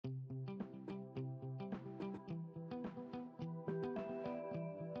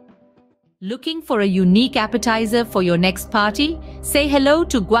Looking for a unique appetizer for your next party? Say hello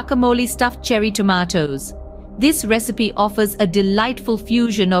to Guacamole Stuffed Cherry Tomatoes. This recipe offers a delightful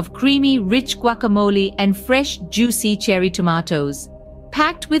fusion of creamy, rich guacamole and fresh, juicy cherry tomatoes.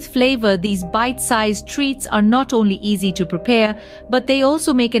 Packed with flavor, these bite-sized treats are not only easy to prepare, but they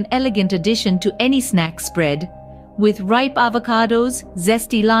also make an elegant addition to any snack spread. With ripe avocados,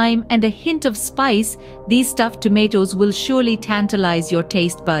 zesty lime, and a hint of spice, these stuffed tomatoes will surely tantalize your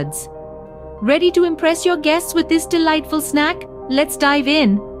taste buds. Ready to impress your guests with this delightful snack? Let's dive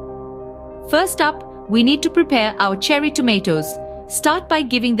in. First up, we need to prepare our cherry tomatoes. Start by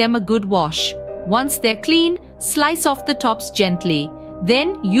giving them a good wash. Once they're clean, slice off the tops gently.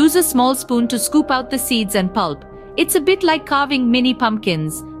 Then, use a small spoon to scoop out the seeds and pulp. It's a bit like carving mini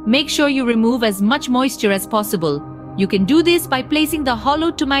pumpkins. Make sure you remove as much moisture as possible. You can do this by placing the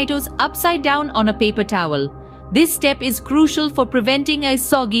hollowed tomatoes upside down on a paper towel. This step is crucial for preventing a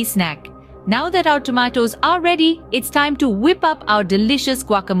soggy snack. Now that our tomatoes are ready, it's time to whip up our delicious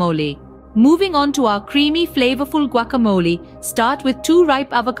guacamole. Moving on to our creamy, flavorful guacamole, start with 2 ripe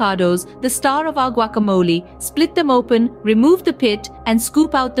avocados, the star of our guacamole. Split them open, remove the pit, and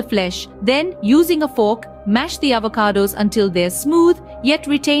scoop out the flesh. Then, using a fork, mash the avocados until they're smooth, yet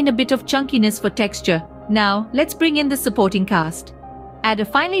retain a bit of chunkiness for texture. Now, let's bring in the supporting cast. Add a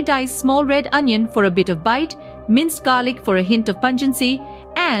finely diced small red onion for a bit of bite, minced garlic for a hint of pungency,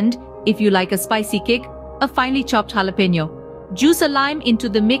 and, if you like a spicy kick, a finely chopped jalapeno. Juice a lime into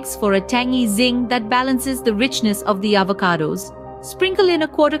the mix for a tangy zing that balances the richness of the avocados. Sprinkle in a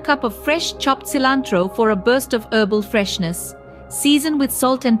 1/4 cup of fresh chopped cilantro for a burst of herbal freshness. Season with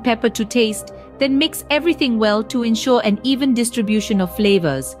salt and pepper to taste, then mix everything well to ensure an even distribution of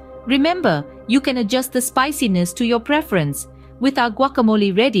flavors. Remember, you can adjust the spiciness to your preference. With our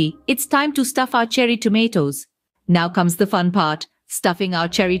guacamole ready, it's time to stuff our cherry tomatoes. Now comes the fun part. Stuffing our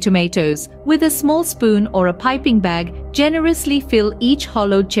cherry tomatoes. With a small spoon or a piping bag, generously fill each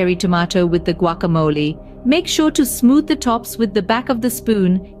hollowed cherry tomato with the guacamole. Make sure to smooth the tops with the back of the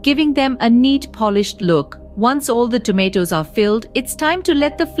spoon, giving them a neat, polished look. Once all the tomatoes are filled, it's time to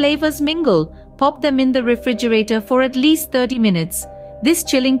let the flavors mingle. Pop them in the refrigerator for at least 30 minutes. This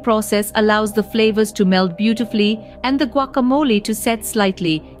chilling process allows the flavors to melt beautifully and the guacamole to set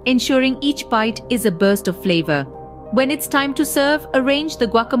slightly, ensuring each bite is a burst of flavor. When it's time to serve, arrange the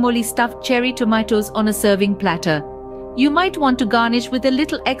guacamole stuffed cherry tomatoes on a serving platter. You might want to garnish with a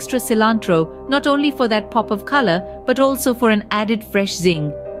little extra cilantro, not only for that pop of color, but also for an added fresh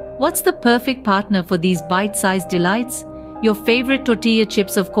zing. What's the perfect partner for these bite-sized delights? Your favorite tortilla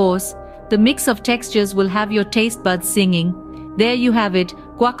chips, of course. The mix of textures will have your taste buds singing. There you have it,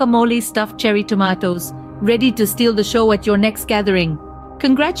 guacamole stuffed cherry tomatoes, ready to steal the show at your next gathering.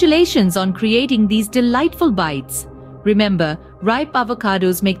 Congratulations on creating these delightful bites. Remember, ripe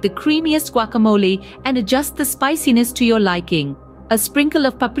avocados make the creamiest guacamole and adjust the spiciness to your liking. A sprinkle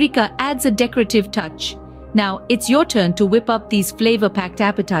of paprika adds a decorative touch. Now, it's your turn to whip up these flavor-packed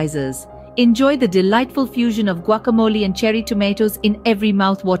appetizers. Enjoy the delightful fusion of guacamole and cherry tomatoes in every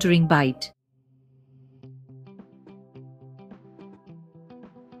mouth-watering bite.